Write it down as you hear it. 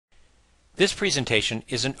This presentation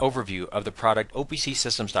is an overview of the product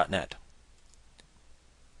opcsystems.net.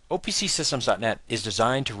 opcsystems.net is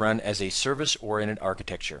designed to run as a service-oriented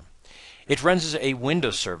architecture. It runs as a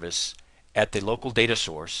Windows service at the local data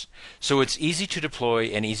source, so it's easy to deploy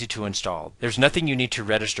and easy to install. There's nothing you need to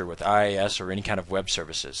register with IIS or any kind of web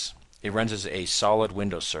services. It runs as a solid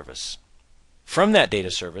Windows service. From that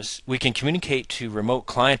data service, we can communicate to remote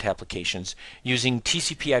client applications using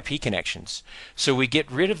TCP/IP connections. So we get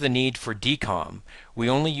rid of the need for DCOM. We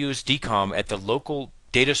only use DCOM at the local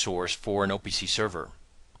data source for an OPC server.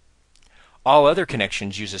 All other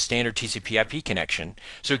connections use a standard TCP/IP connection,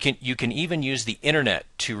 so you can even use the internet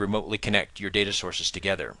to remotely connect your data sources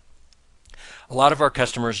together. A lot of our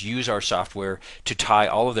customers use our software to tie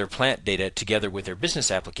all of their plant data together with their business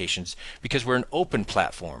applications because we're an open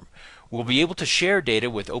platform. We'll be able to share data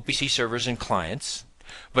with OPC servers and clients,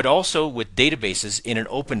 but also with databases in an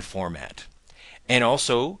open format. And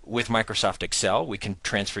also with Microsoft Excel, we can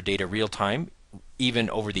transfer data real time, even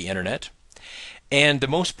over the internet. And the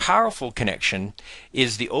most powerful connection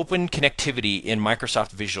is the open connectivity in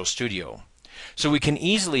Microsoft Visual Studio. So we can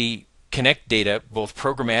easily connect data both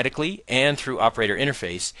programmatically and through operator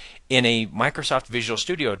interface in a Microsoft Visual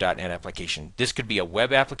Studio.net application. This could be a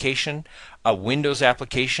web application, a Windows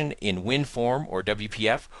application in WinForm or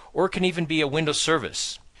WPF, or it can even be a Windows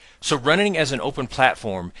service. So running as an open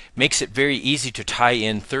platform makes it very easy to tie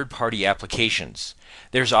in third-party applications.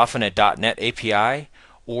 There's often a .NET API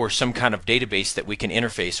or some kind of database that we can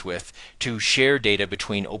interface with to share data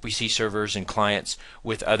between OPC servers and clients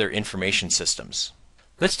with other information systems.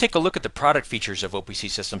 Let's take a look at the product features of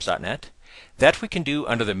opcsystems.net. That we can do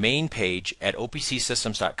under the main page at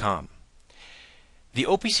opcsystems.com. The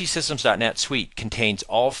opcsystems.net suite contains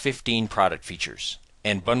all 15 product features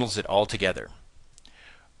and bundles it all together.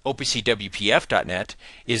 opcwpf.net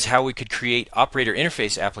is how we could create operator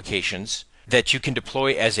interface applications that you can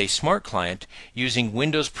deploy as a smart client using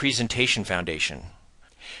Windows Presentation Foundation.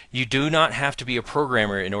 You do not have to be a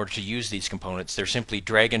programmer in order to use these components. They're simply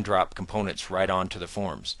drag and drop components right onto the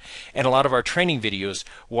forms. And a lot of our training videos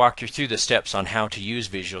walk you through the steps on how to use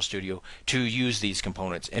Visual Studio to use these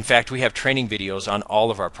components. In fact, we have training videos on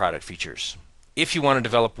all of our product features. If you want to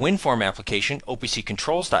develop WinForm application,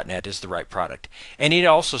 opccontrols.net is the right product. And it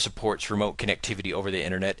also supports remote connectivity over the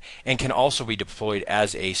internet and can also be deployed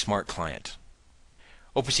as a smart client.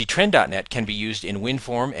 opctrend.net can be used in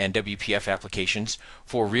WinForm and WPF applications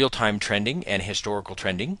for real-time trending and historical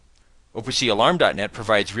trending. opcalarm.net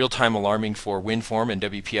provides real-time alarming for WinForm and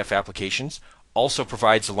WPF applications, also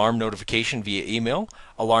provides alarm notification via email,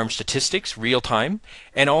 alarm statistics real-time,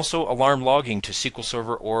 and also alarm logging to SQL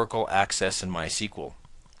Server, Oracle, Access, and MySQL.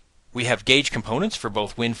 We have Gauge components for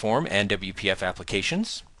both WinForm and WPF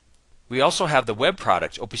applications. We also have the web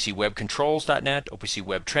products, opcwebcontrols.net,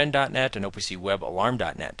 opcwebtrend.net, and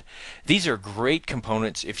opcwebalarm.net. These are great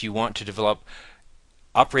components if you want to develop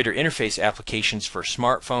operator interface applications for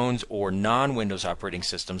smartphones or non-Windows operating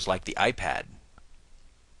systems like the iPad.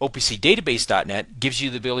 opcdatabase.net gives you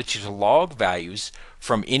the ability to log values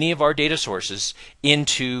from any of our data sources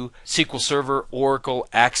into SQL Server, Oracle,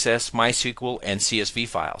 Access, MySQL, and CSV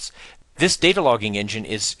files. This data logging engine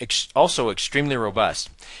is also extremely robust.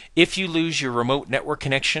 If you lose your remote network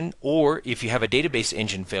connection or if you have a database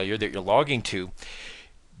engine failure that you're logging to,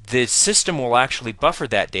 the system will actually buffer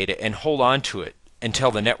that data and hold on to it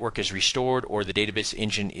until the network is restored or the database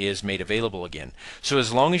engine is made available again. So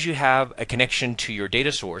as long as you have a connection to your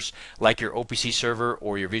data source, like your OPC server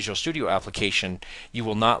or your Visual Studio application, you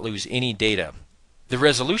will not lose any data. The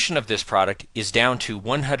resolution of this product is down to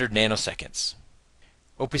 100 nanoseconds.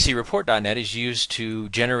 opcreport.net is used to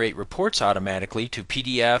generate reports automatically to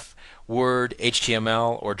PDF, Word,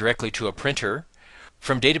 HTML, or directly to a printer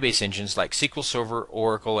from database engines like SQL Server,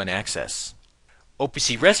 Oracle, and Access.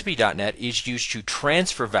 opcrecipe.net is used to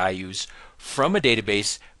transfer values from a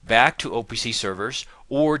database back to OPC servers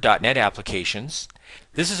or .NET applications.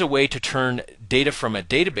 This is a way to turn data from a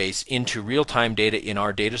database into real-time data in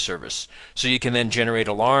our data service. So you can then generate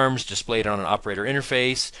alarms, display it on an operator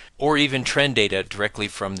interface, or even trend data directly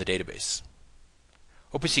from the database.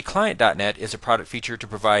 opcclient.net is a product feature to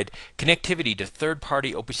provide connectivity to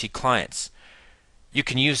third-party OPC clients. You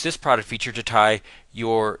can use this product feature to tie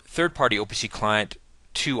your third-party OPC client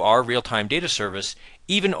to our real-time data service,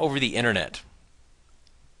 even over the internet.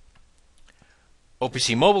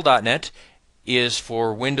 opcmobile.net is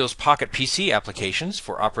for Windows Pocket PC applications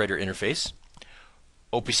for operator interface.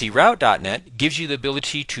 opcroute.net gives you the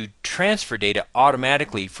ability to transfer data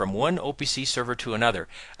automatically from one OPC server to another,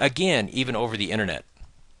 again, even over the internet.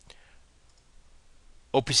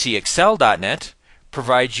 opcexcel.net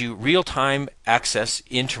provides you real-time access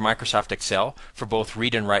into Microsoft Excel for both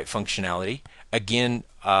read and write functionality, again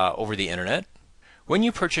over the internet. When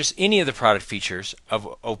you purchase any of the product features of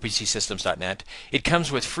opcsystems.net, it comes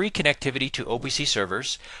with free connectivity to OPC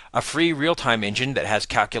servers, a free real-time engine that has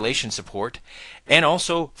calculation support, and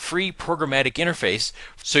also free programmatic interface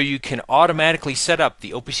so you can automatically set up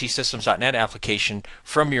the opcsystems.net application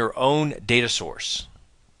from your own data source.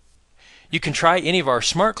 You can try any of our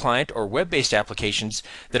smart client or web-based applications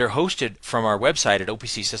that are hosted from our website at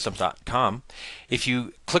opcsystems.com. If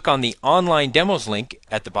you click on the online demos link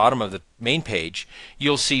at the bottom of the main page,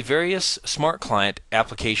 you'll see various smart client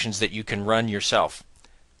applications that you can run yourself.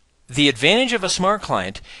 The advantage of a smart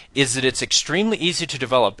client is that it's extremely easy to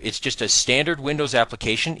develop. It's just a standard Windows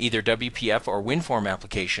application, either WPF or WinForm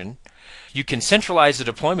application. You can centralize the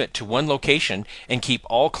deployment to one location and keep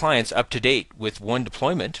all clients up to date with one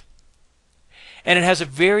deployment. And it has a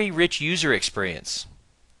very rich user experience.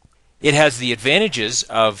 It has the advantages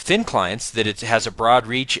of thin clients, that it has a broad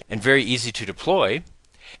reach and very easy to deploy,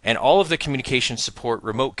 and all of the communications support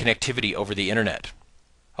remote connectivity over the internet.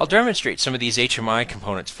 I'll demonstrate some of these HMI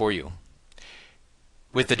components for you.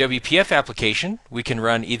 With the WPF application, we can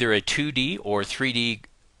run either a 2D or 3D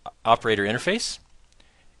operator interface.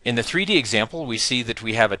 In the 3D example, we see that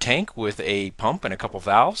we have a tank with a pump and a couple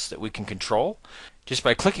valves that we can control. Just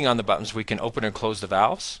by clicking on the buttons, we can open and close the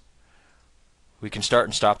valves. We can start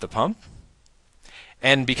and stop the pump.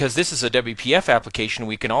 And because this is a WPF application,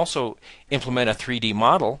 we can also implement a 3D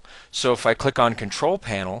model. So if I click on Control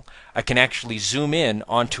Panel, I can actually zoom in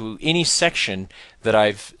onto any section that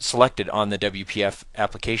I've selected on the WPF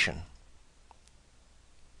application.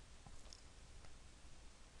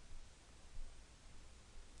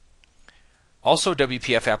 Also,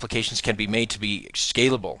 WPF applications can be made to be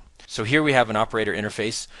scalable. So here we have an operator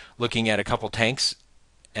interface looking at a couple tanks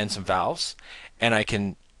and some valves, and I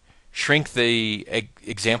can shrink the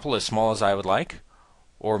example as small as I would like,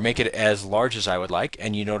 or make it as large as I would like,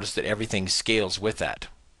 and you notice that everything scales with that.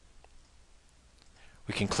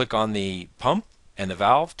 We can click on the pump and the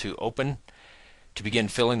valve to open, to begin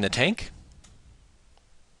filling the tank.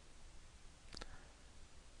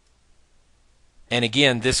 And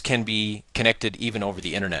again, this can be connected even over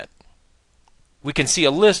the internet. We can see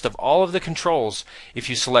a list of all of the controls. If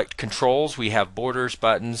you select controls, we have borders,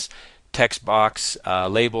 buttons, text box,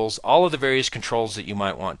 labels, all of the various controls that you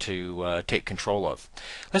might want to take control of.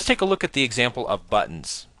 Let's take a look at the example of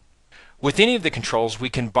buttons. With any of the controls, we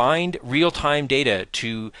can bind real-time data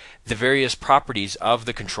to the various properties of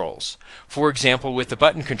the controls. For example, with the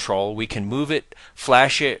button control, we can move it,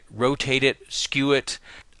 flash it, rotate it, skew it,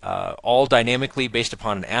 all dynamically based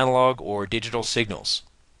upon an analog or digital signals.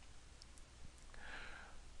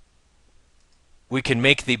 We can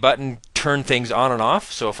make the button turn things on and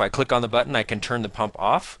off. So if I click on the button, I can turn the pump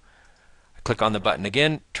off. I click on the button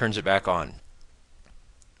again, turns it back on.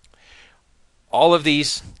 All of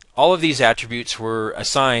these attributes were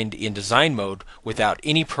assigned in design mode without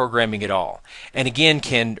any programming at all, and again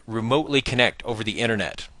can remotely connect over the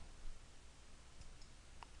internet.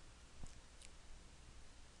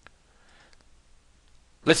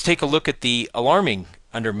 Let's take a look at the alarming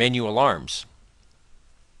under Menu Alarms.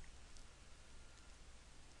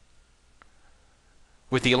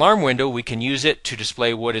 With the alarm window, we can use it to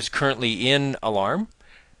display what is currently in alarm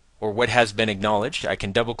or what has been acknowledged. I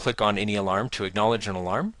can double click on any alarm to acknowledge an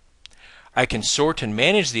alarm. I can sort and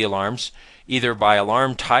manage the alarms either by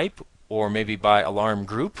alarm type or maybe by alarm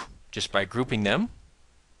group, just by grouping them.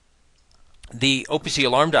 The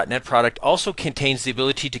opcalarm.net product also contains the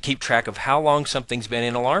ability to keep track of how long something's been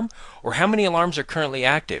in alarm or how many alarms are currently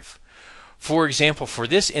active. For example, for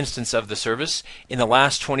this instance of the service, in the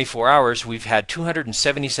last 24 hours we've had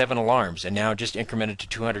 277 alarms, and now just incremented to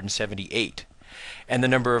 278. And the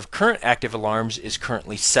number of current active alarms is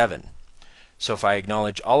currently 7. So if I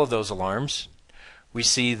acknowledge all of those alarms, we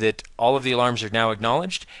see that all of the alarms are now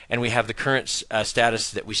acknowledged, and we have the current status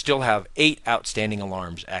that we still have 8 outstanding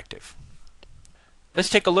alarms active. Let's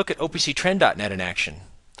take a look at opctrend.net in action.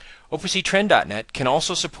 opctrend.net can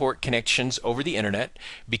also support connections over the internet.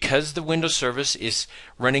 Because the Windows service is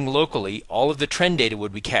running locally, all of the trend data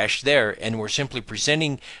would be cached there, and we're simply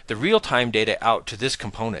presenting the real-time data out to this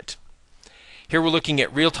component. Here we're looking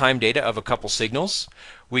at real-time data of a couple signals.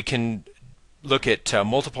 We can look at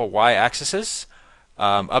multiple y-axes.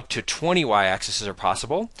 Up to 20 y-axes are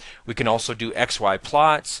possible. We can also do XY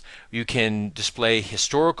plots. You can display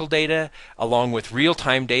historical data along with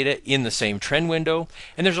real-time data in the same trend window,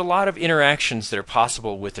 and there's a lot of interactions that are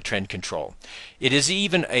possible with the trend control. It is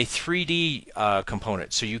even a 3D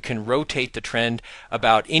component, so you can rotate the trend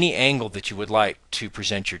about any angle that you would like to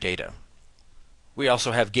present your data. We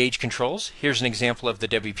also have gauge controls. Here's an example of the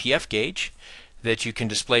WPF gauge that you can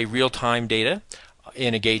display real-time data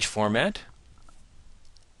in a gauge format.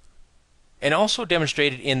 And also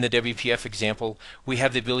demonstrated in the WPF example, we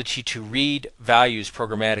have the ability to read values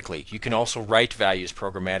programmatically. You can also write values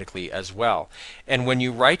programmatically as well. And when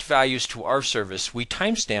you write values to our service, we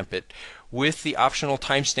timestamp it with the optional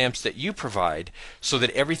timestamps that you provide so that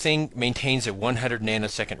everything maintains a 100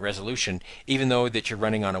 nanosecond resolution, even though that you're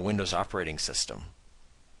running on a Windows operating system.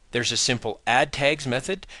 There's a simple add tags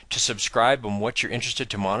method to subscribe on what you're interested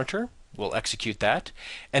to monitor. We'll execute that,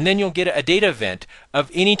 and then you'll get a data event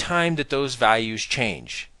of any time that those values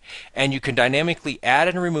change. And you can dynamically add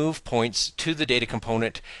and remove points to the data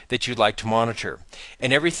component that you'd like to monitor.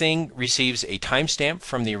 And everything receives a timestamp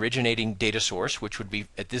from the originating data source, which would be,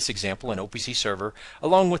 at this example, an OPC server,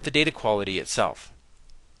 along with the data quality itself.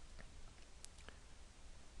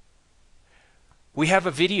 We have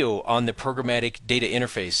a video on the programmatic data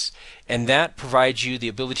interface, and that provides you the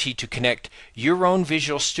ability to connect your own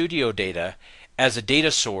Visual Studio data as a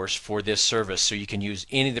data source for this service, so you can use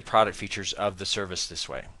any of the product features of the service this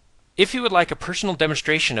way. If you would like a personal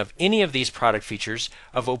demonstration of any of these product features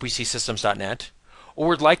of opcsystems.net, or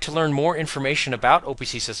would like to learn more information about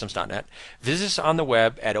opcsystems.net, visit us on the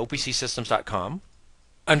web at opcsystems.com.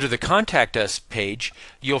 Under the Contact Us page,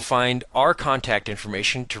 you'll find our contact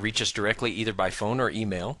information to reach us directly either by phone or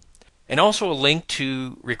email, and also a link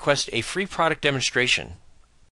to request a free product demonstration.